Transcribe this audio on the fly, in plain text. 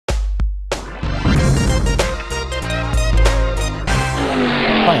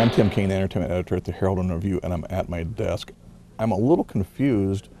Hi, I'm Tim Kane, entertainment editor at the Herald and Review, and I'm at my desk. I'm a little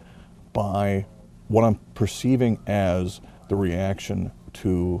confused by what I'm perceiving as the reaction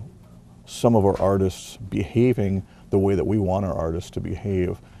to some of our artists behaving the way that we want our artists to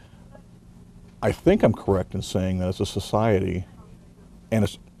behave. I think I'm correct in saying that as a society, and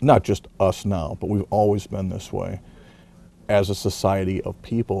it's not just us now, but we've always been this way, as a society of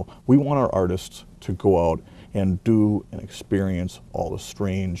people, we want our artists to go out and do and experience all the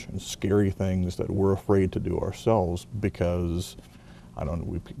strange and scary things that we're afraid to do ourselves because,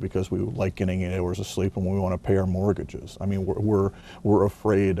 because we like getting 8 hours of sleep and we want to pay our mortgages. I mean, we're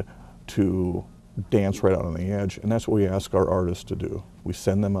afraid to dance right out on the edge, and that's what we ask our artists to do. We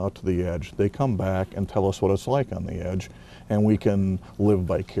send them out to the edge. They come back and tell us what it's like on the edge, and we can live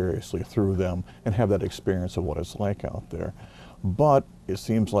vicariously through them and have that experience of what it's like out there. But it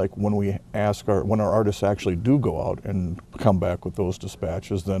seems like when our artists actually do go out and come back with those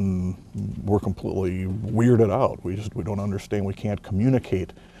dispatches, then we're completely weirded out. We don't understand. We can't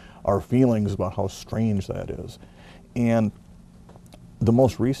communicate our feelings about how strange that is. And the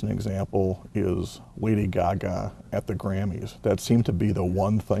most recent example is Lady Gaga at the Grammys. That seemed to be the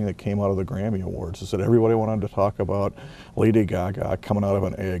one thing that came out of the Grammy Awards, is that everybody wanted to talk about Lady Gaga coming out of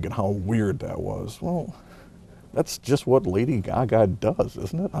an egg and how weird that was. Well, that's just what Lady Gaga does,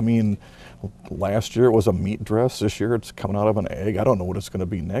 isn't it? I mean, last year it was a meat dress. This year it's coming out of an egg. I don't know what it's going to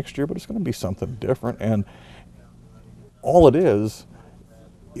be next year, but it's going to be something different. And all it is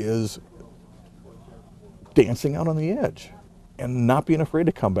dancing out on the edge and not being afraid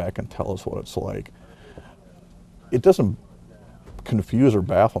to come back and tell us what it's like. It doesn't confuse or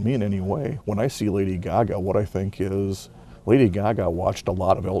baffle me in any way. When I see Lady Gaga, what I think is Lady Gaga watched a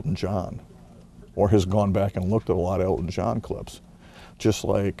lot of Elton John, or has gone back and looked at a lot of Elton John clips. Just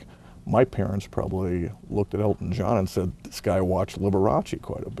like my parents probably looked at Elton John and said, this guy watched Liberace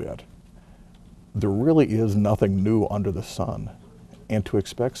quite a bit. There really is nothing new under the sun. And to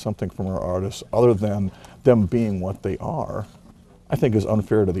expect something from our artists other than them being what they are, I think is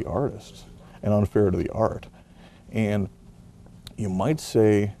unfair to the artists and unfair to the art. And you might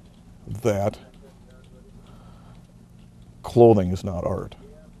say that clothing is not art,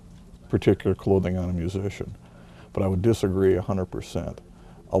 particular clothing on a musician, but I would disagree 100%.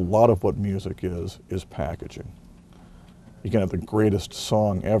 A lot of what music is packaging. You can have the greatest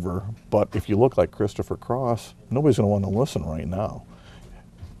song ever, but if you look like Christopher Cross, nobody's going to want to listen right now.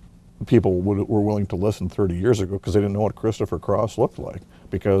 People were willing to listen 30 years ago because they didn't know what Christopher Cross looked like,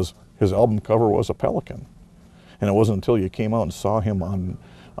 because his album cover was a pelican. And it wasn't until you came out and saw him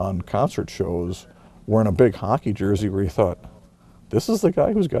on concert shows wearing a big hockey jersey where you thought, this is the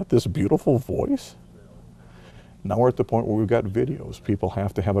guy who's got this beautiful voice? Now we're at the point where we've got videos. People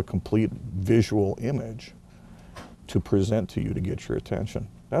have to have a complete visual image to present to you to get your attention.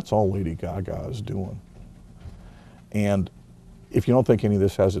 That's all Lady Gaga is doing. And if you don't think any of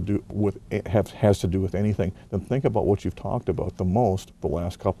this has to do with anything, then think about what you've talked about the most the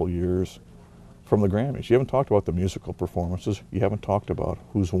last couple of years from the Grammys. You haven't talked about the musical performances. You haven't talked about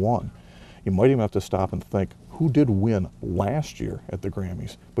who's won. You might even have to stop and think, who did win last year at the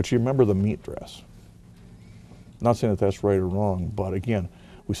Grammys? But you remember the meat dress. Not saying that that's right or wrong, but again,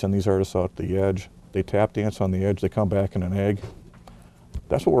 we send these artists out to the edge. They tap dance on the edge. They come back in an egg.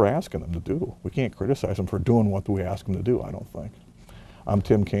 That's what we're asking them to do. We can't criticize them for doing what we ask them to do, I don't think. I'm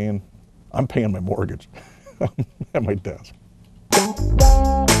Tim Kane. I'm paying my mortgage at my desk.